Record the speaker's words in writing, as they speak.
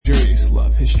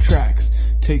His tracks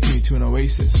take me to an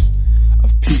oasis of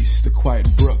peace, the quiet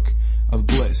brook of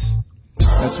bliss.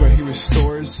 That's where He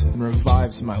restores and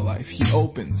revives my life. He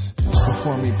opens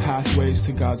before me pathways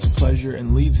to God's pleasure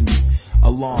and leads me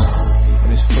along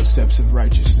in His footsteps of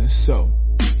righteousness so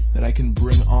that I can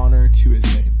bring honor to His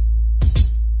name.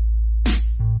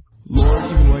 Lord,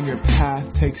 even when your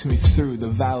path takes me through the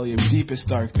valley of deepest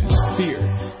darkness, fear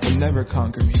will never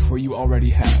conquer me, for you already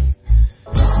have.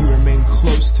 You remain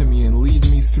close to me and lead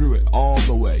me through it all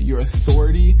the way. Your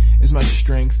authority is my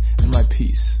strength and my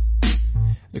peace.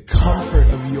 The comfort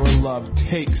of your love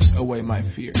takes away my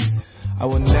fear. I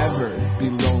will never be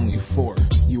lonely, for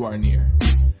you are near.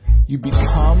 You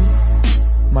become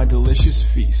my delicious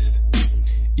feast.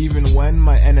 Even when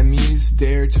my enemies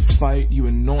dare to fight, you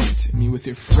anoint me with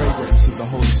your fragrance of the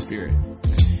Holy Spirit.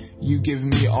 You give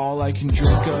me all I can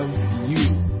drink of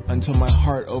you until my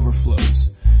heart overflows.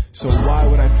 So why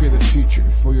would I fear the future?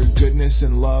 For your goodness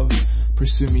and love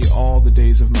pursue me all the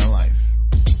days of my life.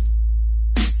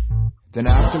 Then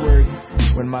afterward,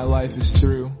 when my life is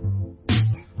through,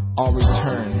 I'll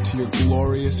return to your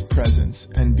glorious presence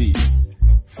and be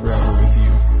forever with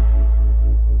you.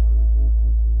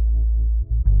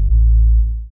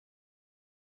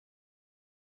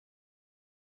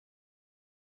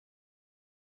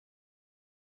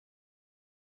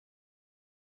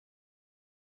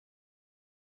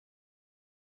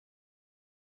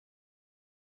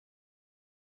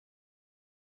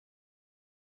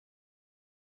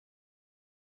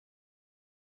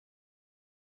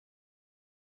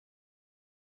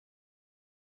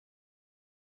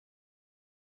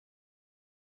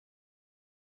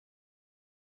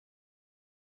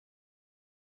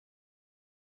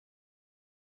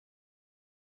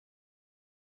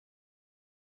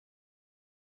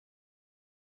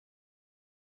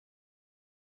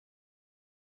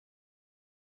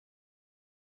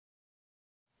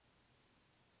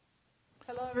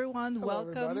 Hello, everyone. Hello,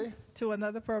 Welcome everybody. to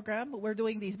another program. We're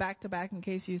doing these back-to-back in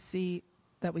case you see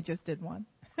that we just did one.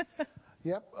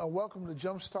 Yep. Welcome to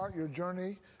Jumpstart Your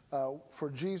Journey for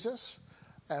Jesus.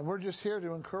 And we're just here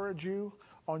to encourage you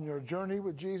on your journey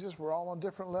with Jesus. We're all on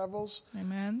different levels.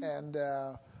 Amen. And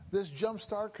this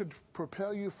Jumpstart could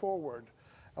propel you forward.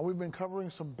 And we've been covering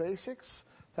some basics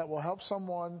that will help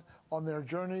someone on their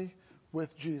journey with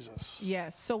Jesus.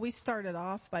 Yes. So we started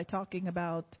off by talking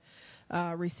about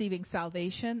receiving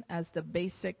salvation as the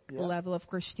basic level of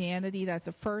Christianity. That's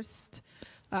the first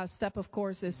step, of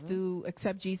course, is to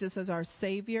accept Jesus as our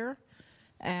Savior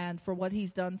and for what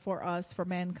He's done for us, for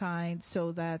mankind,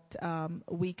 so that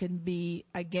we can be,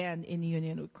 again, in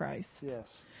union with Christ. Yes.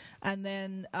 And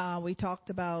then we talked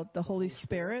about the Holy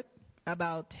Spirit,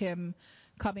 about Him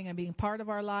coming and being part of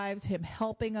our lives, Him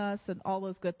helping us, and all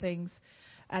those good things.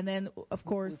 And then, of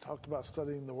course, we talked about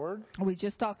studying the Word. We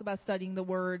just talked about studying the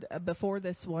Word before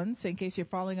this one, so in case you're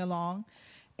following along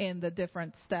in the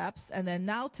different steps. And then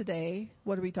now today,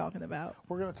 what are we talking about?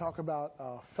 We're going to talk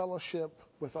about fellowship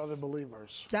with other believers.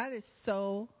 That is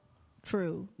so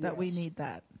true that we need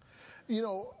that. You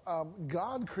know,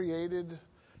 God created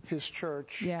His church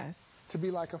to be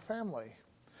like a family.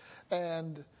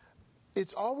 And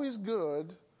it's always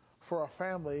good for a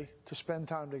family to spend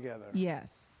time together. Yes.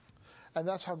 And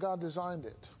that's how God designed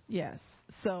it. Yes.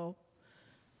 So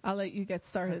I'll let you get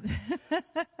started.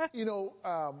 You know,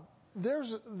 there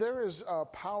is a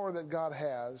power that God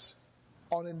has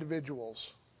on individuals.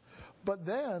 But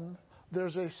then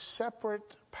there's a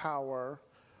separate power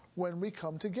when we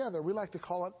come together. We like to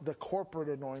call it the corporate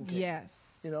anointing. Yes.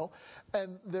 You know,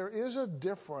 and there is a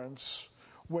difference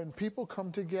when people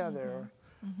come together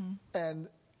and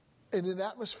in an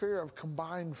atmosphere of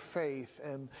combined faith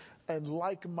and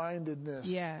like-mindedness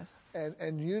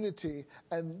and unity,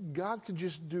 and God can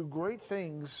just do great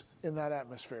things in that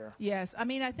atmosphere. Yes. I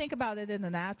mean, I think about it in the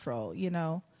natural, you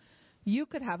know. You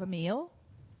could have a meal.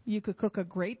 You could cook a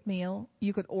great meal.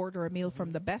 You could order a meal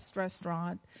from the best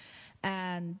restaurant,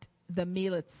 and the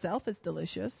meal itself is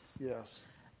delicious. Yes.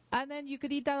 And then you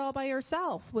could eat that all by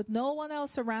yourself with no one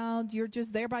else around. You're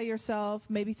just there by yourself.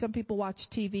 Maybe some people watch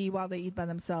TV while they eat by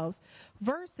themselves.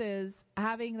 Versus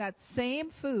having that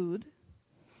same food,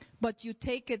 but you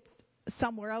take it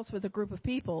somewhere else with a group of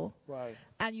people. Right.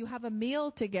 And you have a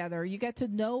meal together. You get to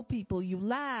know people. You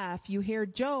laugh. You hear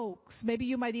jokes. Maybe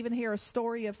you might even hear a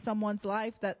story of someone's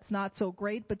life that's not so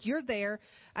great, but you're there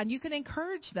and you can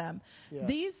encourage them. Yeah.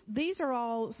 These are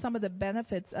all some of the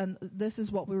benefits, and this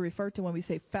is what we refer to when we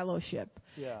say fellowship.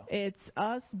 Yeah. It's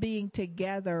us being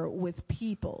together with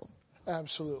people.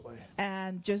 Absolutely.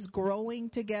 And just growing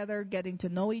together, getting to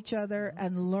know each other,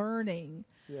 and learning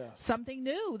Yes. something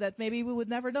new that maybe we would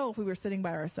never know if we were sitting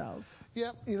by ourselves.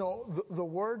 Yeah, the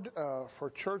word for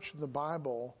church in the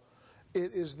Bible,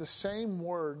 it is the same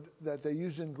word that they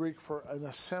use in Greek for an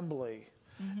assembly.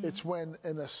 Mm-hmm. It's when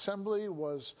an assembly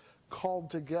was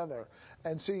called together.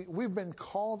 And see, we've been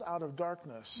called out of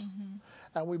darkness, mm-hmm.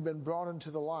 and we've been brought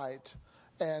into the light.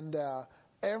 And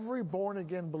every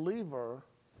born-again believer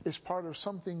is part of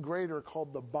something greater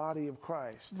called the body of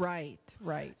Christ. Right.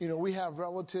 We have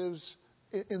relatives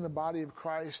in the body of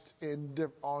Christ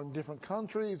on different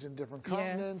countries, in different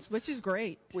continents. Yes, which is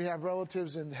great. We have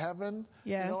relatives in heaven,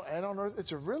 yes. And on earth.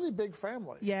 It's a really big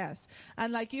family. Yes.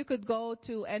 And like you could go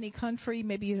to any country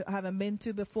maybe you haven't been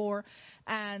to before,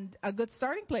 and a good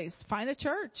starting place, find a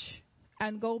church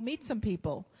and go meet some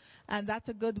people. And that's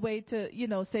a good way to,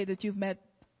 say that you've met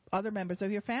other members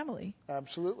of your family.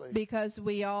 Absolutely. Because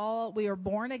we are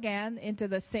born again into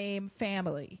the same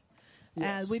family.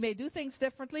 Yes. And we may do things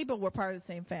differently, but we're part of the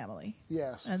same family.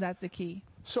 Yes. And that's the key.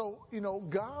 So,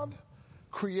 God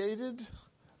created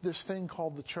this thing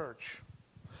called the church.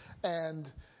 And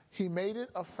He made it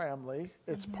a family.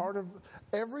 It's mm-hmm. part of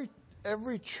every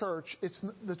church.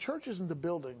 The church isn't the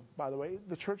building, by the way.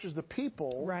 The church is the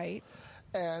people. Right.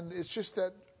 And it's just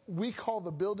that we call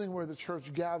the building where the church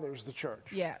gathers the church.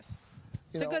 Yes.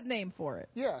 It's a good name for it.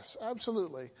 Yes,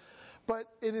 absolutely. But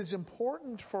it is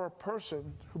important for a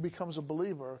person who becomes a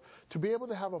believer to be able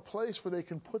to have a place where they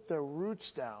can put their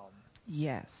roots down.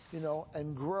 Yes.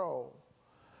 And grow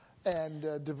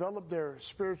and develop their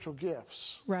spiritual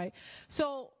gifts. Right.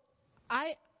 So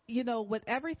with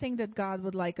everything that God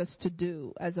would like us to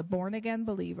do as a born-again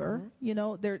believer,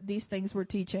 mm-hmm. These things we're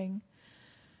teaching,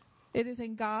 it is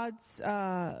in God's,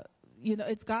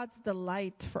 it's God's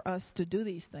delight for us to do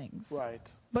these things. Right.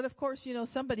 But of course,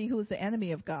 somebody who is the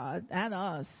enemy of God and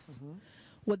us mm-hmm.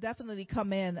 would definitely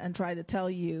come in and try to tell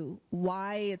you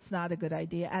why it's not a good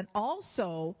idea, and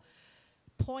also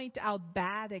point out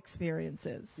bad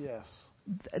experiences. Yes.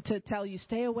 To tell you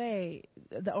stay away,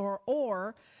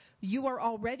 or you are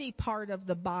already part of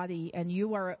the body, and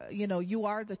you are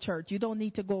the church. You don't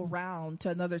need to go around to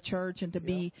another church and to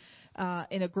be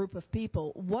in a group of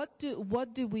people. What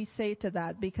do we say to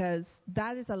that? Because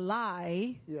that is a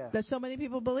lie yes. that so many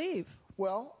people believe.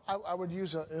 Well, I would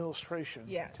use an illustration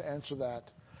yes. to answer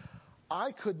that.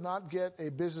 I could not get a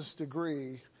business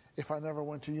degree if I never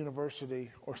went to university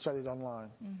or studied online.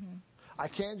 Mm-hmm. I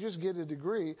can't just get a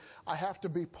degree. I have to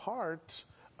be part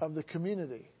of the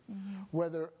community, mm-hmm.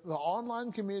 whether the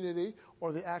online community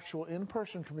or the actual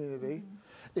in-person community.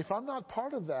 Mm-hmm. If I'm not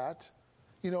part of that,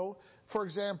 for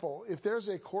example, if there's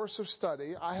a course of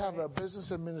study, I have a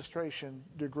business administration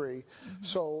degree, mm-hmm.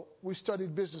 so we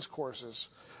studied business courses.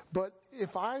 But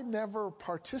if I never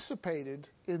participated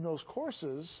in those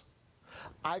courses,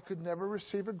 I could never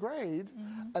receive a grade,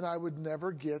 mm-hmm. and I would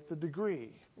never get the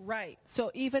degree. Right.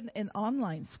 So even in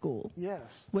online school, yes.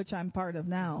 which I'm part of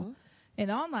now, mm-hmm.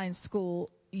 in online school,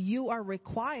 you are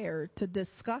required to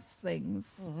discuss things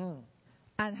mm-hmm.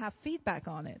 and have feedback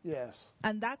on it. Yes.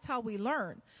 And that's how we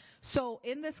learn. So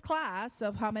in this class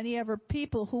of how many ever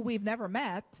people who we've never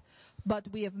met, but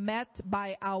we have met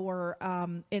by our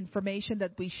information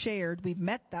that we shared, we've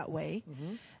met that way,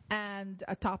 mm-hmm. and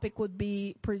a topic would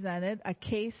be presented, a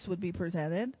case would be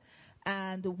presented,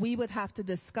 and we would have to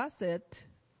discuss it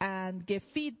and give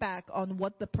feedback on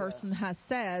what the person yes. has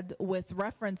said with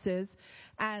references.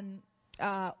 And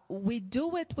we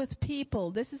do it with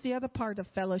people. This is the other part of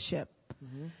fellowship.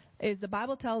 Mm-hmm. Is the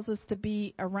Bible tells us to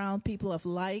be around people of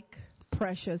like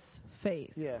precious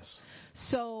faith. Yes.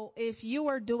 So if you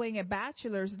are doing a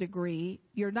bachelor's degree,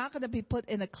 you're not going to be put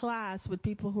in a class with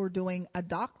people who are doing a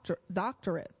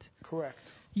doctorate. Correct.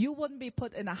 You wouldn't be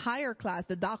put in a higher class.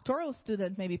 The doctoral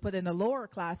student may be put in a lower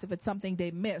class if it's something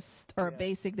they missed or yes. a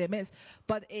basic they missed.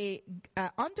 But a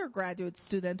undergraduate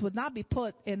student would not be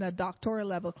put in a doctoral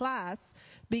level class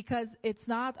because it's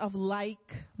not of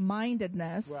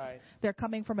like-mindedness. Right. They're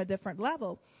coming from a different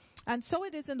level. And so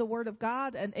it is in the Word of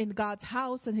God and in God's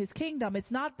house and His kingdom.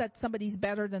 It's not that somebody's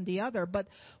better than the other, but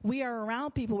we are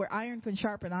around people where iron can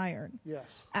sharpen iron. Yes.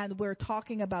 And we're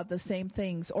talking about the same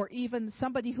things. Or even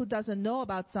somebody who doesn't know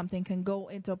about something can go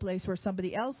into a place where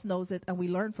somebody else knows it and we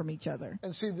learn from each other.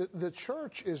 And see, the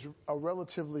church is a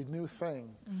relatively new thing.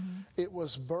 Mm-hmm. It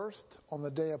was birthed on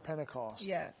the day of Pentecost.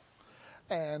 Yes.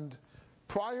 And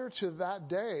prior to that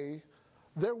day,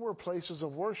 there were places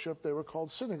of worship. They were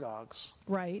called synagogues.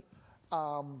 Right.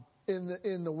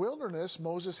 In the wilderness,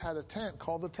 Moses had a tent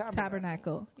called the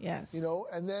tabernacle. Yes.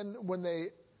 And then when they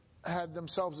had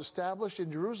themselves established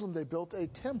in Jerusalem. They built a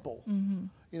temple,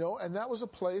 and that was a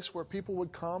place where people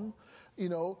would come.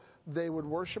 They would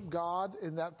worship God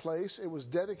in that place. It was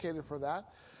dedicated for that.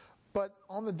 But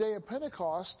on the day of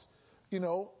Pentecost,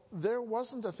 there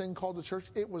wasn't a thing called the church.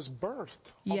 It was birthed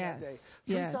on that day.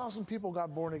 3,000 people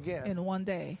got born again. In one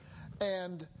day.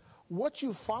 And what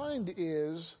you find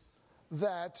is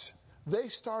that they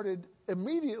started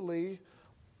immediately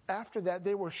after that,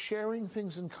 they were sharing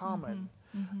things in common.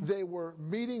 They were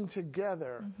meeting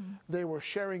together. They were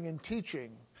sharing in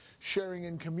teaching, sharing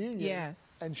in communion,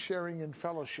 and sharing in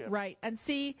fellowship. Right. And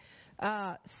see,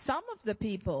 some of the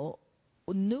people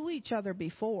knew each other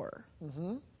before,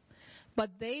 but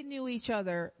they knew each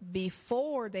other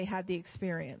before they had the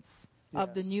experience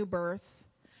of the new birth,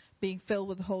 being filled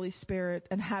with the Holy Spirit,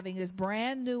 and having this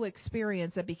brand new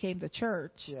experience that became the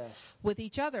church with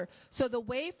each other. So the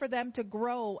way for them to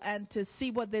grow and to see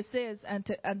what this is, and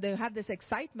they had this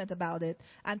excitement about it,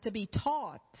 and to be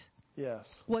taught,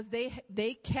 was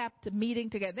they kept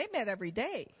meeting together. They met every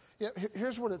day. Yeah,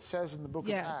 here's what it says in the book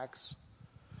of Acts,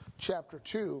 chapter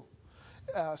 2,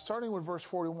 starting with verse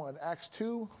 41. Acts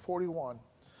 2:41.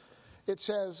 It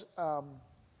says,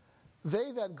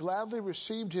 they that gladly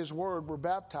received his word were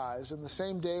baptized, and the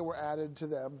same day were added to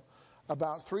them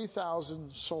about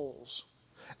 3,000 souls.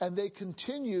 And they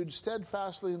continued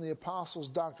steadfastly in the apostles'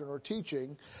 doctrine or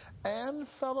teaching, and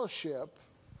fellowship,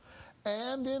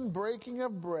 and in breaking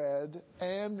of bread,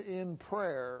 and in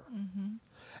prayer.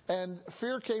 And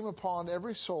fear came upon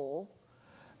every soul,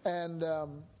 and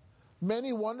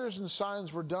many wonders and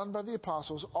signs were done by the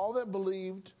apostles. All that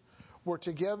believed were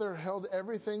together, held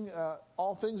everything,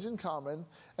 all things in common,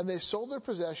 and they sold their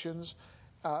possessions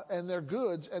and their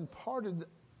goods and parted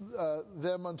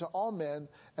them unto all men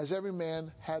as every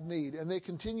man had need. And they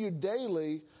continued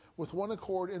daily with one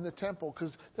accord in the temple,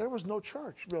 because there was no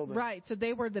church building. Right, so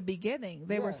they were the beginning.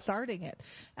 They were starting it.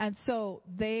 And so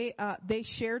they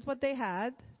shared what they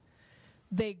had.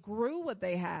 They grew what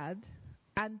they had.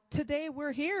 And today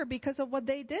we're here because of what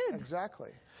they did. Exactly.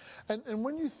 And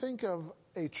when you think of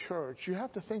a church, you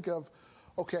have to think of,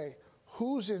 okay,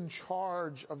 who's in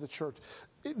charge of the church?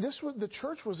 The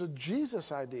church was a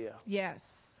Jesus idea. Yes.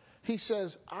 He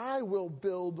says, I will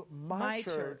build my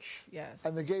church,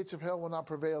 and the gates of hell will not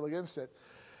prevail against it.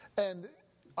 And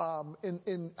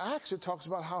in Acts, it talks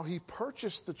about how he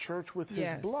purchased the church with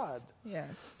his blood.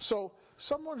 Yes. So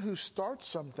someone who starts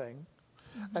something,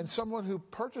 and someone who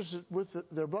purchases it with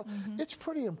their blood, it's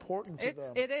pretty important to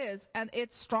them. It is, and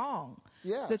it's strong.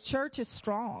 Yes. The church is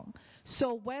strong.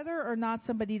 So whether or not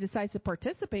somebody decides to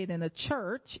participate in a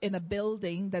church, in a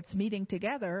building that's meeting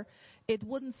together, it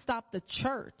wouldn't stop the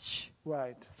church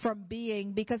from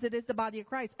being, because it is the body of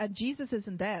Christ, and Jesus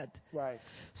isn't dead. Right.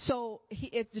 So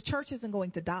the church isn't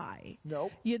going to die.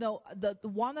 Nope.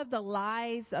 One of the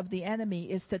lies of the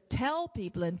enemy is to tell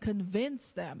people and convince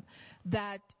them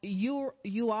that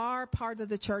you are part of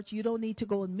the church. You don't need to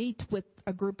go and meet with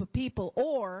a group of people,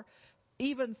 or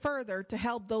even further, to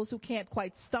help those who can't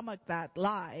quite stomach that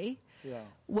lie,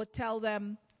 would tell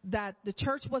them that the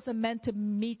church wasn't meant to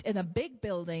meet in a big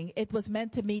building. It was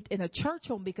meant to meet in a church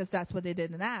home, because that's what they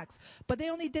did in Acts. But they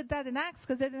only did that in Acts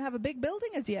because they didn't have a big building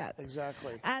as yet.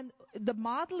 Exactly. And the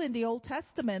model in the Old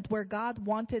Testament where God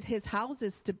wanted his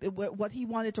houses to, what he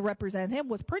wanted to represent him,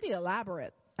 was pretty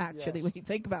elaborate, actually, when you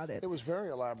think about it. It was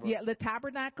very elaborate. Yeah, the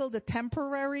tabernacle, the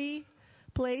temporary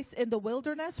place in the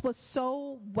wilderness, was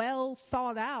so well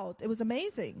thought out. It was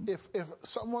amazing. If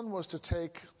someone was to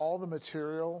take all the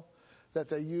material that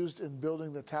they used in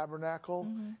building the tabernacle,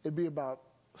 it'd be about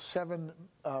 $7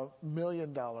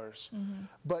 million.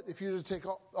 But if you were to take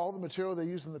all the material they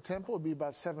used in the temple, it'd be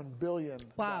about $7 billion.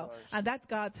 Wow. And that's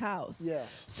God's house. Yes.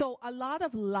 So a lot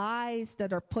of lies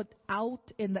that are put out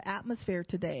in the atmosphere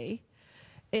today,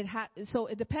 so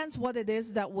it depends what it is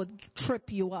that would trip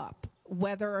you up,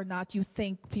 whether or not you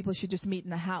think people should just meet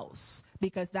in a house,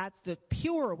 because that's the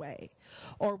pure way,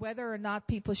 or whether or not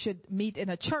people should meet in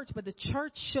a church. But the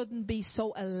church shouldn't be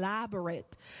so elaborate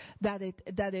that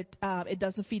it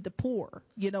doesn't feed the poor.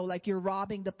 Like you're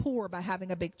robbing the poor by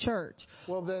having a big church.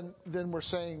 Well, then we're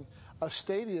saying a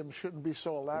stadium shouldn't be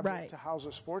so elaborate to house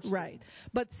a sports team. Right.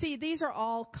 But see, these are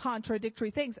all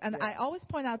contradictory things. And I always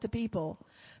point out to people,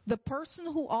 the person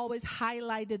who always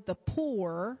highlighted the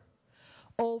poor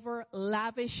over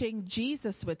lavishing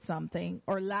Jesus with something,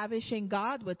 or lavishing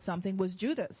God with something, was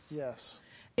Judas. Yes.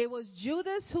 It was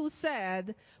Judas who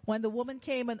said, when the woman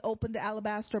came and opened the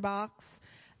alabaster box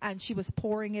and she was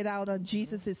pouring it out on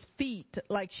Jesus' feet,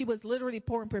 like she was literally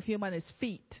pouring perfume on his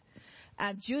feet.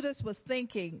 And Judas was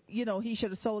thinking, he should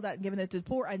have sold that and given it to the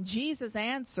poor. And Jesus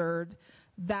answered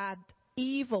that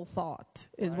evil thought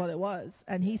is what it was.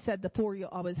 And he said, the poor you'll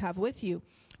always have with you.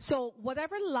 So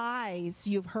whatever lies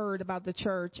you've heard about the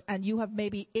church, and you have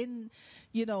maybe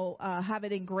have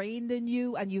it ingrained in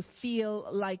you, and you feel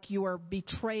like you are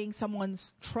betraying someone's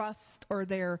trust or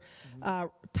their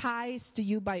ties to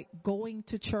you by going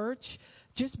to church,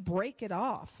 just break it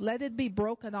off. Let it be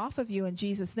broken off of you in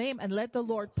Jesus' name, and let the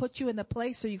Lord put you in a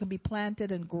place so you can be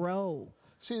planted and grow.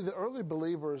 See, the early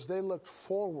believers, they looked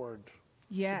forward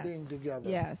to being together.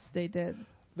 Yes, they did.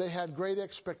 They had great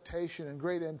expectation and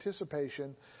great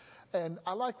anticipation. And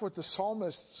I like what the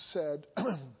psalmist said,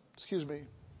 excuse me,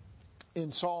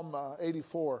 in Psalm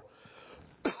 84.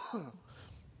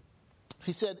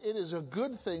 He said, "It is a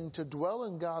good thing to dwell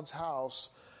in God's house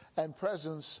and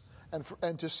presence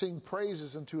and to sing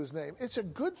praises unto his name." It's a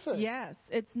good thing. Yes,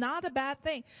 it's not a bad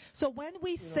thing. So when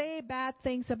we say bad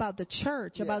things about the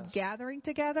church, about gathering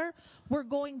together, we're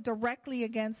going directly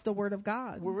against the Word of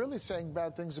God. We're really saying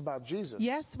bad things about Jesus.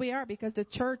 Yes, we are, because the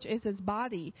church is his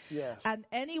body. Yes. And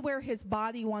anywhere his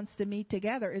body wants to meet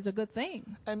together is a good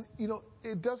thing. And,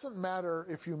 it doesn't matter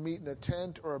if you meet in a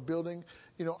tent or a building.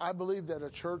 I believe that a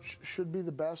church should be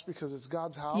the best because it's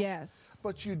God's house. Yes.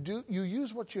 But you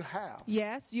use what you have.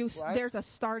 Yes, right? There's a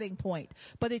starting point,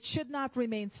 but it should not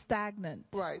remain stagnant.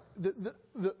 Right.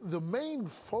 The main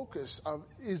focus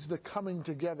is the coming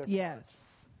together part. Yes.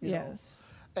 Yes.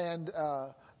 And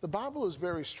the Bible is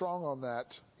very strong on that.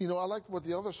 I like what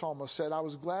the other psalmist said. I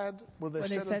was glad when they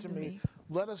said unto me,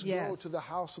 let us go to the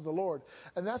house of the Lord.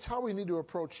 And that's how we need to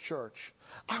approach church.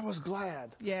 I was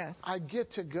glad. Yes. I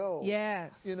get to go.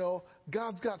 Yes.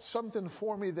 God's got something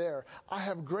for me there. I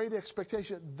have great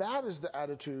expectation. That is the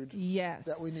attitude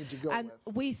that we need to go with. And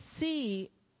we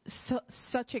see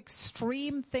such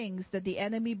extreme things that the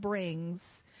enemy brings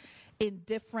in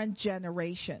different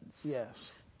generations. Yes.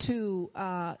 To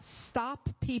stop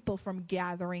people from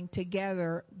gathering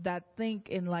together that think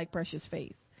in like precious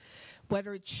faith.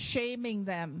 Whether it's shaming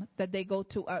them that they go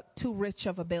to too rich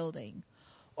of a building,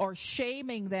 or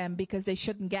shaming them because they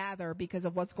shouldn't gather because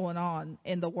of what's going on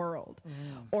in the world,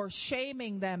 or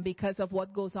shaming them because of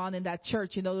what goes on in that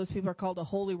church. Those people are called the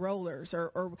holy rollers.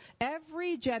 Or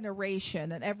every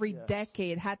generation and every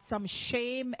decade had some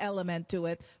shame element to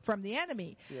it from the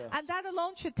enemy. Yes. And that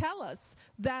alone should tell us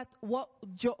that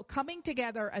coming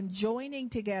together and joining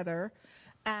together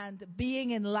and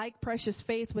being in like precious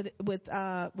faith with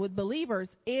believers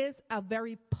is a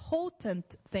very potent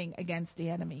thing against the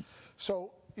enemy.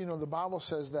 So, the Bible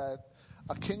says that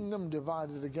a kingdom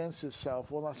divided against itself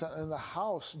will not stand, and a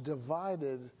house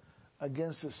divided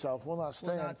against itself will not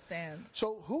stand. Will not stand.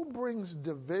 So who brings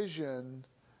division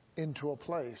into a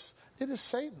place? It is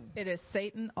Satan. It is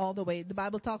Satan all the way. The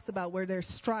Bible talks about where there's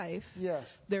strife,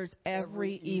 there's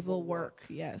every evil work.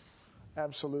 Yes.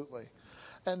 Absolutely.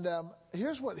 And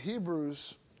here's what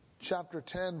Hebrews chapter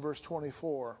 10, verse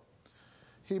 24.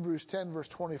 Hebrews 10, verse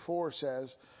 24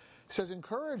 says,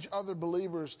 encourage other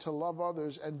believers to love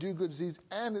others and do good deeds.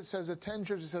 And it says, attend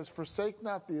church. It says, forsake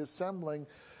not the assembling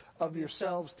of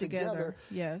yourselves together.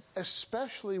 Yes.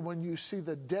 Especially when you see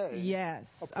the day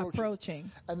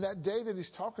approaching. And that day that he's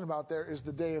talking about there is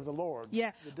the day of the Lord.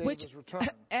 Yeah. The day of his return.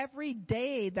 Every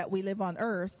day that we live on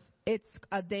earth, it's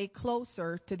a day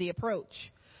closer to the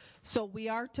approach. So we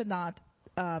are to not,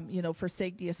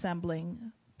 forsake the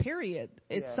assembling, period.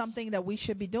 It's something that we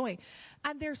should be doing.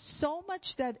 And there's so much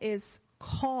that is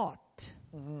caught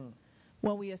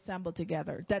when we assemble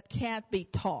together that can't be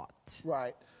taught.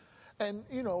 Right. And,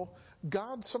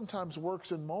 God sometimes works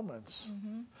in moments.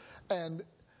 And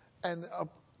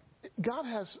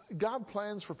God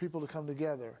plans for people to come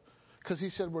together. Because he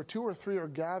said, where 2 or 3 are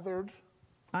gathered,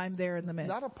 I'm there in the midst.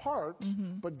 Not apart,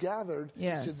 but gathered.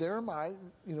 Yes. He said, there am I.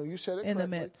 You said it correctly. In the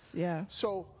midst, yeah.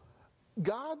 So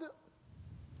God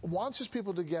wants his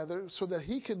people together so that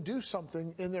he can do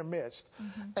something in their midst.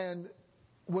 And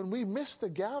when we miss the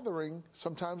gathering,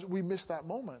 sometimes we miss that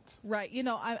moment. Right.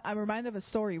 I'm reminded of a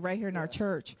story right here in our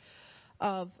church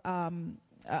of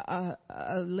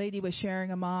a lady was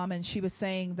sharing, a mom, and she was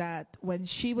saying that when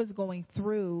she was going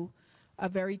through a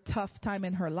very tough time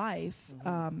in her life,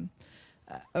 an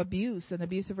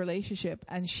abusive relationship,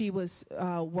 and she was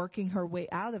working her way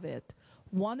out of it.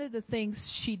 One of the things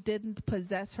she didn't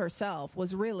possess herself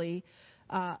was really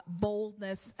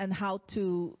boldness and how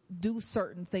to do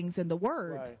certain things in the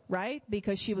Word, right?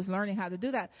 Because she was learning how to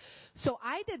do that. So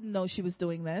I didn't know she was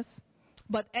doing this.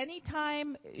 But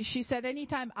anytime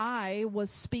I was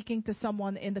speaking to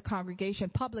someone in the congregation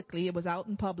publicly, it was out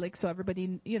in public, so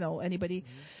everybody, anybody,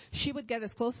 she would get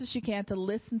as close as she can to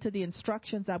listen to the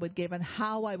instructions I would give and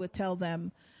how I would tell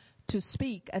them to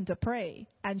speak and to pray.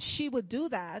 And she would do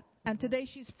that And today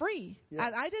she's free. Yeah.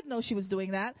 And I didn't know she was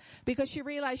doing that because she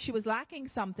realized she was lacking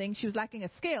something. She was lacking a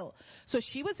skill. So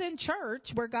she was in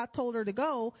church where God told her to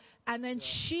go. And then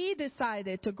she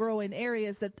decided to grow in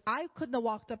areas that I couldn't have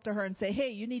walked up to her and say, hey,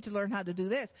 you need to learn how to do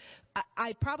this.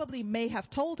 I probably may have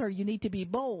told her you need to be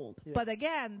bold. Yes. But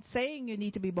again, saying you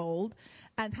need to be bold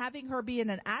and having her be in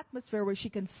an atmosphere where she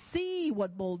can see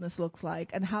what boldness looks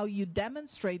like and how you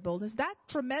demonstrate boldness, that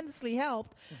tremendously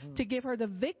helped to give her the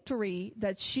victory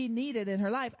that she needed in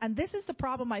her life. And this is the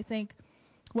problem, I think,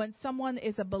 when someone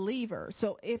is a believer.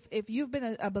 So if you've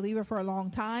been a believer for a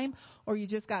long time or you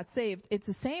just got saved, it's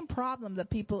the same problem that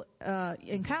people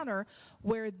encounter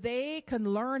where they can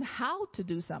learn how to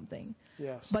do something.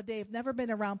 Yes. But they've never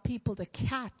been around people to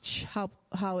catch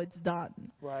how it's done.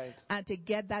 Right. And to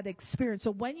get that experience.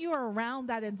 So when you're around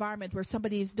that environment where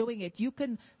somebody is doing it, you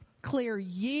can clear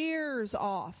years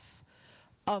off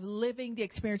of living the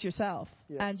experience yourself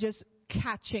and just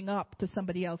catching up to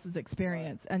somebody else's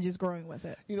experience and just growing with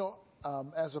it. You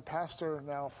know, as a pastor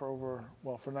now for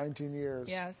 19 years,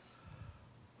 Yes.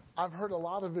 I've heard a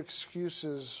lot of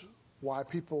excuses why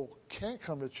people can't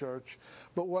come to church,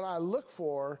 but what I look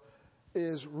for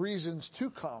is reasons to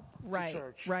come to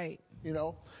church. Right. You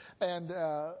know, and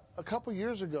a couple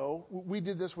years ago, we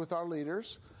did this with our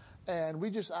leaders, and we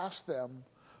just asked them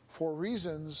for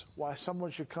reasons why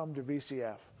someone should come to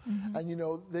VCF. And, you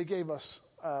know, they gave us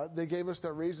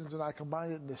their reasons, and I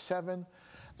combined it into 7.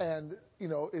 And, you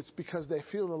know, it's because they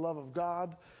feel the love of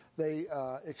God. They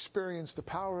experience the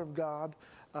power of God.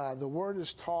 The Word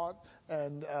is taught.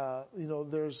 And, you know,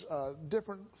 there's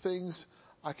different things.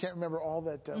 I can't remember all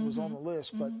that was on the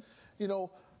list. But, you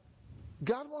know,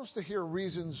 God wants to hear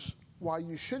reasons why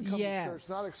you should come to church,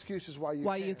 not excuses why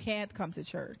you can't come to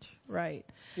church. Right.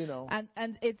 You know.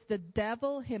 And it's the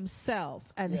devil himself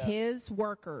and his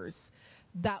workers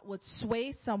that would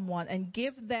sway someone and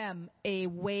give them a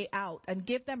way out and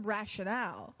give them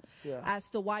rationale as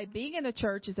to why being in a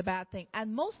church is a bad thing.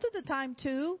 And most of the time,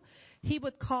 too, he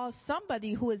would cause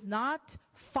somebody who is not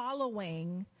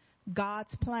following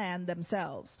God's plan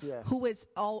themselves, who is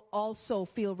also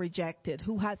feel rejected,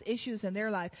 who has issues in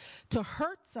their life, to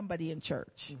hurt somebody in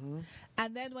church.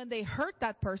 And then when they hurt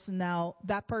that person now,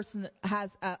 that person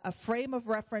has a frame of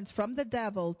reference from the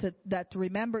devil that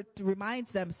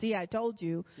reminds them, see, I told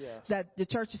you that the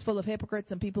church is full of hypocrites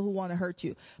and people who want to hurt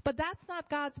you. But that's not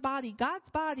God's body. God's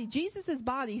body, Jesus'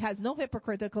 body, has no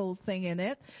hypocritical thing in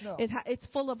it. No. It's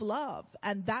full of love.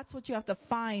 And that's what you have to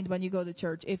find when you go to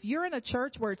church. If you're in a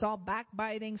church where it's all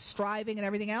backbiting, striving, and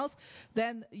everything else,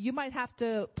 then you might have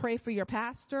to pray for your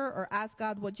pastor or ask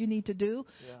God what you need to do.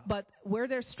 But where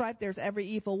there's strife, there's every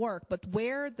evil work. But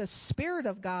where the Spirit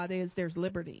of God is, there's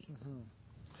liberty.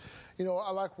 You know,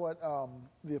 I like what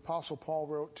the Apostle Paul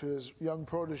wrote to his young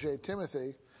protege,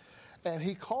 Timothy. And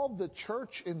he called the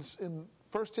church in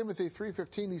 1 Timothy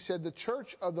 3:15, he said, the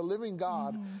church of the living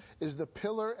God is the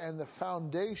pillar and the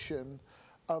foundation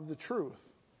of the truth.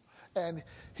 And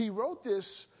he wrote this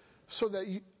so that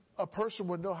a person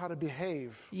would know how to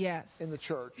behave in the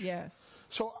church.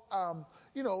 So,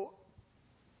 you know,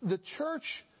 the church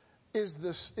is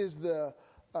the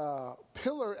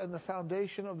pillar and the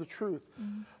foundation of the truth.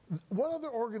 What other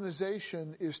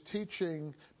organization is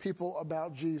teaching people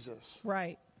about Jesus?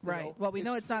 Right. Well, we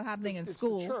know it's not happening in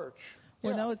school. It's the church.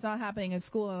 We know it's not happening in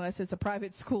school unless it's a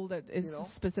private school that is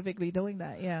specifically doing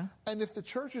that. And if the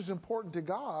church is important to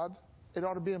God, it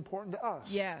ought to be important to us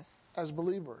as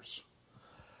believers.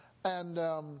 And,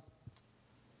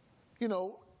 you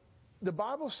know, the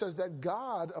Bible says that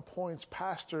God appoints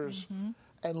pastors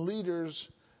and leaders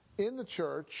in the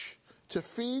church to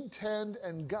feed, tend,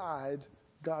 and guide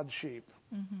God's sheep.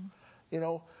 You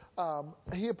know,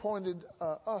 he appointed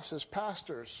us as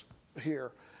pastors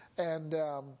here. And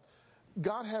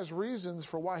God has reasons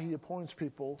for why he appoints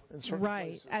people in certain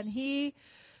places. And he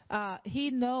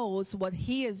knows what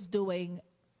he is doing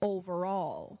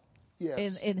overall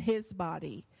in his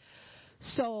body.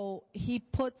 So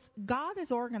God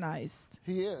is organized.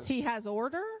 He is. He has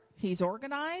order. He's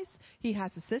organized. He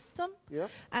has a system.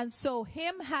 And so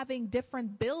him having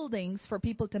different buildings for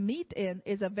people to meet in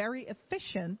is a very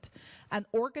efficient and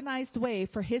organized way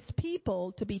for his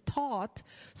people to be taught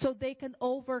so they can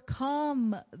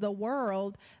overcome the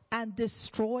world and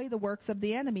destroy the works of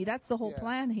the enemy. That's the whole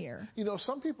plan here. You know,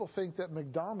 some people think that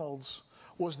McDonald's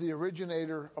was the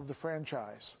originator of the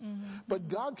franchise. But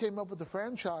God came up with the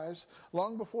franchise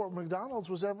long before McDonald's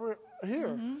was ever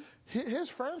here.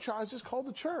 His franchise is called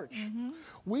the church.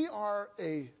 We are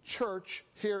a church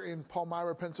here in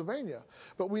Palmyra, Pennsylvania,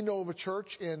 but we know of a church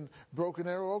in Broken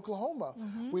Arrow, Oklahoma.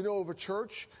 We know of a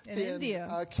church in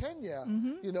India. Kenya.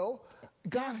 You know,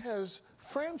 God has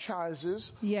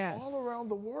franchises Yes. all around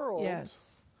the world Yes.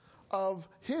 of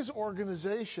his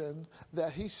organization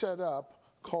that he set up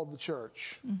called the church.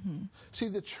 Mm-hmm. See,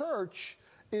 the church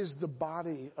is the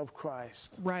body of Christ.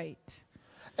 Right.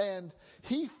 And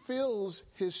he fills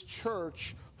his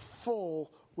church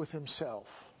full with himself.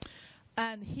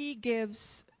 And he gives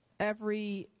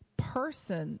every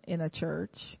person in a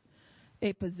church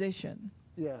a position.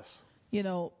 Yes. You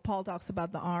know, Paul talks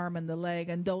about the arm and the leg,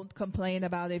 and don't complain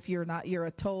about if you're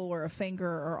a toe or a finger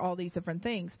or all these different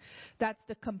things. That's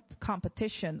the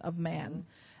competition of man.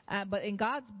 But in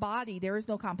God's body, there is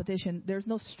no competition. There's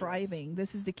no striving. This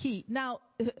is the key. Now,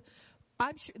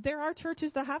 I'm sure there are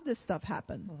churches that have this stuff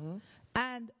happen.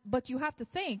 But you have to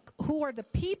think, who are the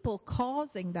people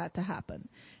causing that to happen?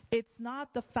 It's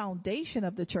not the foundation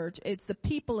of the church. It's the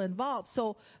people involved.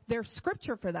 So there's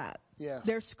scripture for that. Yes.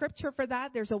 There's scripture for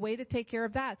that. There's a way to take care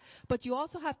of that. But you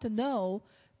also have to know,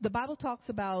 the Bible talks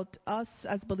about us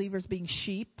as believers being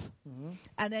sheep.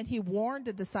 And then he warned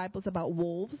the disciples about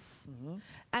wolves.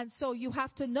 And so you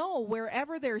have to know,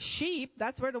 wherever there's sheep,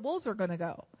 that's where the wolves are going to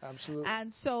go. Absolutely.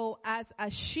 And so as a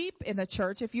sheep in a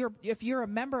church, if you're a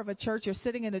member of a church, you're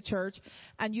sitting in a church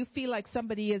and you feel like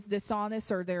somebody is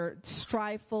dishonest or they're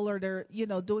strifeful or they're,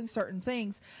 doing certain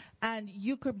things, and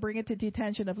you could bring it to the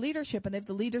attention of leadership, and if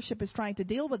the leadership is trying to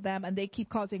deal with them and they keep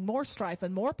causing more strife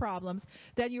and more problems,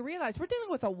 then you realize we're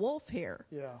dealing with a wolf here.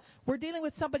 Yeah. We're dealing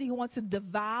with somebody who wants to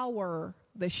devour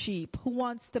the sheep, who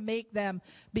wants to make them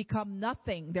become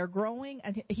nothing. They're growing,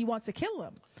 and he wants to kill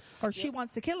them, or she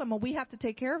wants to kill them, and we have to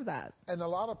take care of that. And a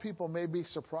lot of people may be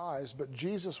surprised, but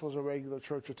Jesus was a regular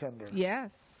church attender.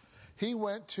 Yes. He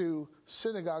went to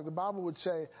synagogue, the Bible would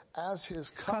say, as his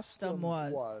custom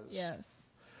was. Yes.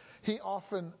 He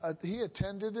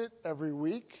attended it every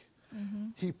week.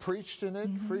 He preached in it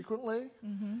frequently.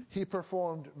 He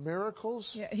performed miracles.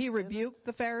 Yeah, he rebuked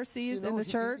the Pharisees in the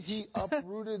church. He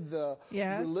uprooted the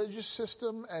religious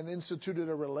system and instituted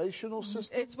a relational system.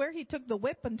 It's where he took the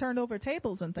whip and turned over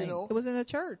tables and things. It was in a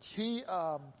church.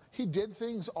 He did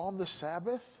things on the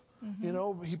Sabbath.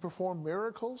 He performed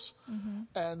miracles.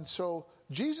 And so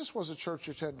Jesus was a church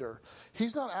attender.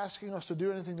 He's not asking us to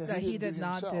do anything that he did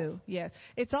not do. Yes.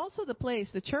 It's also the place,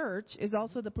 the church is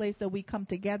also the place that we come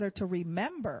together to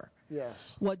remember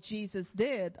what Jesus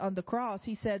did on the cross.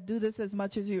 He said, do this as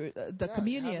much as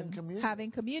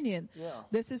having communion. Yeah.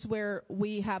 This is where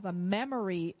we have a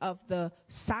memory of the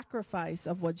sacrifice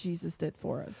of what Jesus did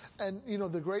for us. And,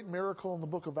 the great miracle in the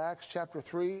book of Acts, chapter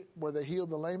 3, where they healed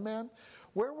the lame man,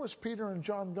 where was Peter and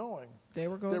John going? They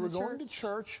were going to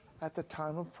church at the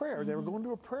time of prayer. They were going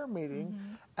to a prayer meeting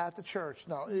at the church.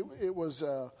 Now, it was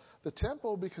the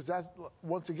temple, because that's,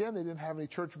 once again, they didn't have any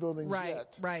church buildings yet.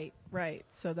 Right.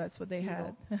 So that's what they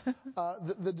had.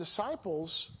 The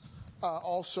disciples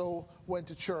also went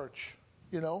to church,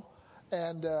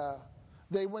 and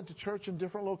they went to church in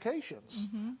different locations,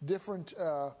 different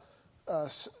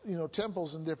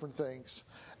temples and different things.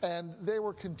 And they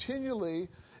were continually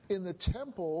in the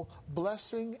temple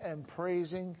blessing and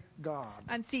praising God.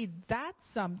 And see, that's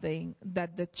something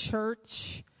that the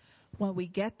church, when we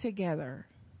get together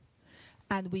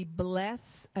and we bless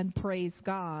and praise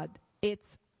God, it's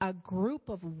a group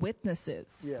of witnesses.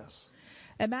 Yes.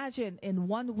 Imagine in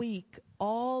 1 week,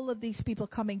 all of these people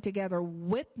coming together,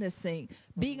 witnessing,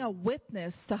 being a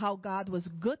witness to how God was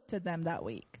good to them that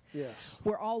week. Yes.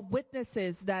 We're all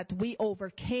witnesses that we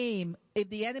overcame. If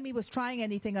the enemy was trying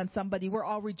anything on somebody, we're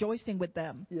all rejoicing with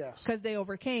them. Yes. Because they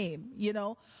overcame,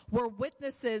 We're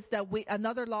witnesses that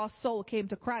another lost soul came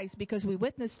to Christ because we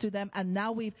witnessed to them, and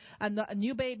now a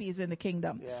new baby is in the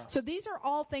kingdom. Yeah. So these are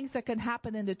all things that can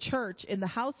happen in the church, in the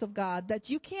house of God, that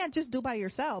you can't just do by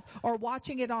yourself or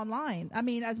watching it online. I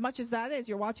mean, as much as that is,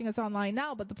 you're watching us online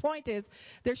now, but the point is,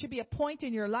 there should be a point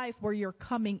in your life where you're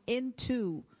coming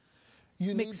into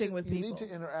mixing with people. You need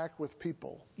to interact with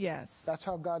people. Yes. That's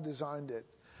how God designed it.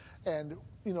 And,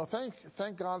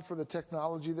 thank God for the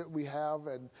technology that we have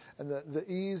and the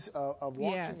ease of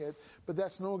watching it. But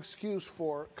that's no excuse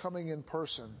for coming in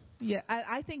person. Yeah,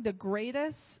 I think the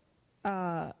greatest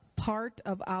part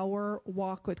of our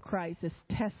walk with Christ is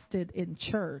tested in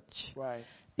church. Right.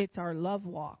 It's our love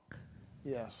walk.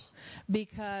 Yes.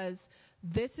 Because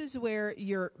this is where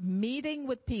you're meeting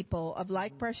with people of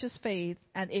like precious faith,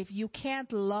 and if you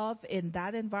can't love in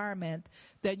that environment,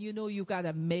 then you've got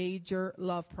a major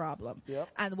love problem. Yep.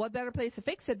 And what better place to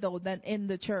fix it, though, than in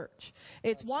the church?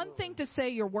 It's one thing to say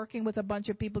you're working with a bunch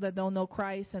of people that don't know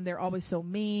Christ, and they're always so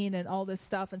mean and all this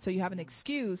stuff, and so you have an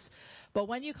excuse. But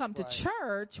when you come to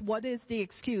church, what is the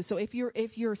excuse? So if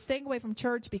you're staying away from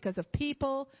church because of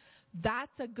people,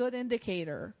 that's a good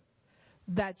indicator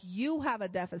that you have a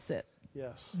deficit.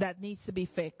 Yes. that needs to be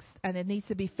fixed, and it needs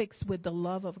to be fixed with the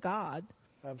love of God.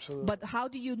 Absolutely. But how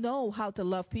do you know how to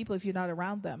love people if you're not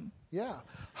around them? Yeah.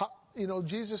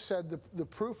 Jesus said the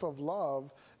proof of love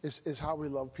is how we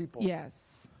love people. Yes.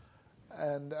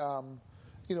 And,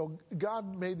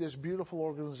 God made this beautiful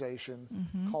organization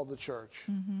called the church.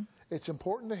 It's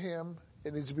important to Him.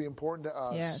 It needs to be important to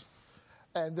us. Yes.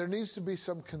 And there needs to be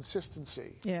some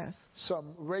consistency. Yes.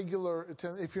 Some regular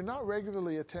attendance. If you're not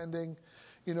regularly attending,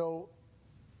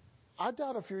 I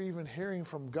doubt if you're even hearing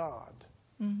from God.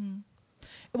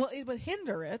 Well, it would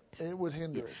hinder it. It would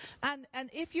hinder it. And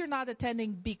if you're not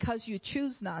attending because you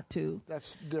choose not to.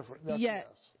 That's different. That's yes.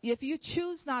 If you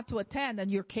choose not to attend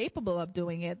and you're capable of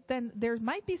doing it, then there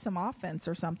might be some offense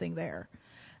or something there.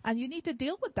 And you need to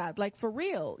deal with that, like for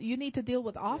real. You need to deal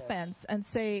with offense and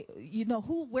say,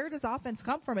 where does offense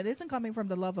come from? It isn't coming from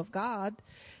the love of God.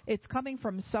 It's coming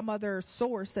from some other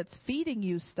source that's feeding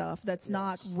you stuff that's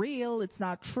not real, it's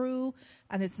not true,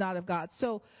 and it's not of God.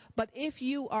 So, but if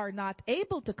you are not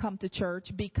able to come to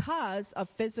church because of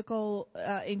physical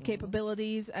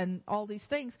incapabilities and all these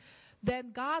things,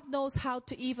 then God knows how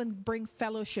to even bring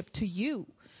fellowship to you.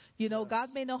 God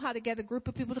may know how to get a group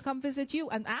of people to come visit you,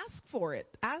 and ask for it.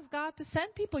 Ask God to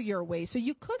send people your way so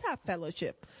you could have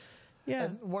fellowship. Yeah.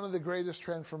 And one of the greatest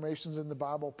transformations in the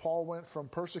Bible, Paul went from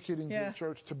persecuting the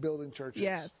church to building churches.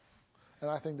 Yes.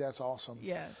 And I think that's awesome.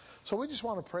 Yes. So we just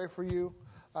want to pray for you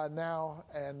now.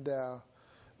 And,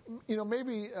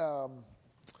 maybe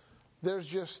there's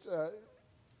just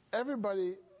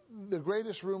everybody... The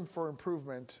greatest room for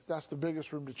improvement, that's the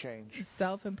biggest room to change.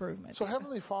 Self-improvement. So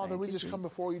Heavenly Father, we just come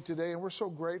before you today, and we're so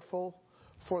grateful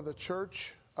for the church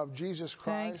of Jesus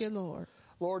Christ. Thank you, Lord.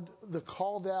 Lord, the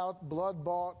called out,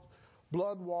 blood-bought,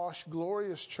 blood-washed,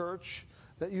 glorious church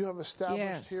that you have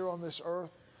established here on this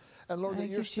earth. And Lord, that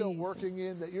you're still working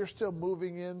in, that you're still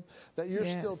moving in, that you're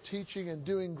still teaching and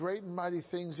doing great and mighty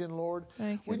things in, Lord.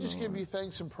 We just give you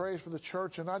thanks and praise for the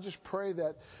church. And I just pray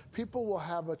that people will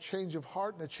have a change of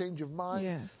heart and a change of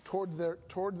mind toward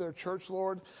their church,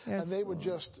 Lord. And they would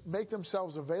just make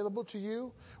themselves available to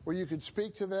you, where you could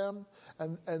speak to them.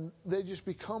 And they just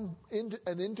become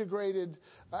an integrated,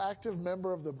 active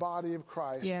member of the body of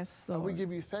Christ. Yes, Lord. And we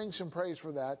give you thanks and praise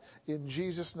for that in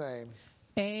Jesus' name.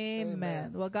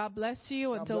 Amen. Well, God bless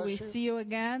you until we see you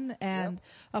again. And,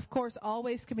 of course,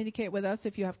 always communicate with us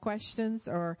if you have questions,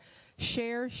 or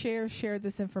share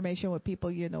this information with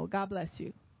people you know. God bless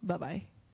you. Bye-bye.